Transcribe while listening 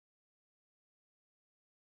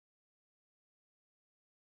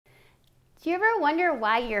Do you ever wonder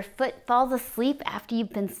why your foot falls asleep after you've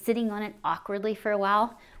been sitting on it awkwardly for a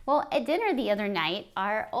while? Well, at dinner the other night,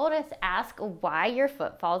 our oldest asked why your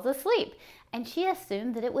foot falls asleep. And she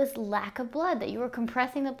assumed that it was lack of blood, that you were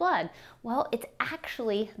compressing the blood. Well, it's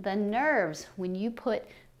actually the nerves. When you put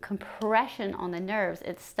compression on the nerves,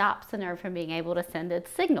 it stops the nerve from being able to send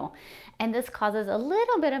its signal. And this causes a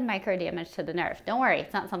little bit of micro damage to the nerve. Don't worry,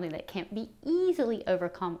 it's not something that can't be easily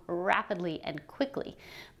overcome rapidly and quickly.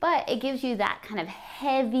 But it gives you that kind of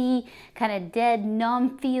heavy, kind of dead,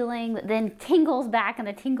 numb feeling that then tingles back, and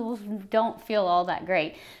the tingles don't feel all that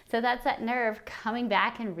great. So that's that nerve coming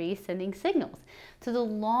back and resending signals. So the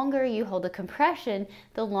longer you hold the compression,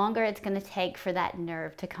 the longer it's going to take for that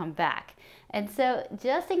nerve to come back. And so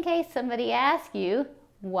just in case somebody asks you,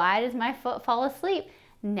 why does my foot fall asleep?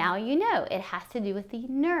 Now you know it has to do with the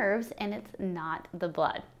nerves and it's not the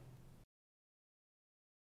blood.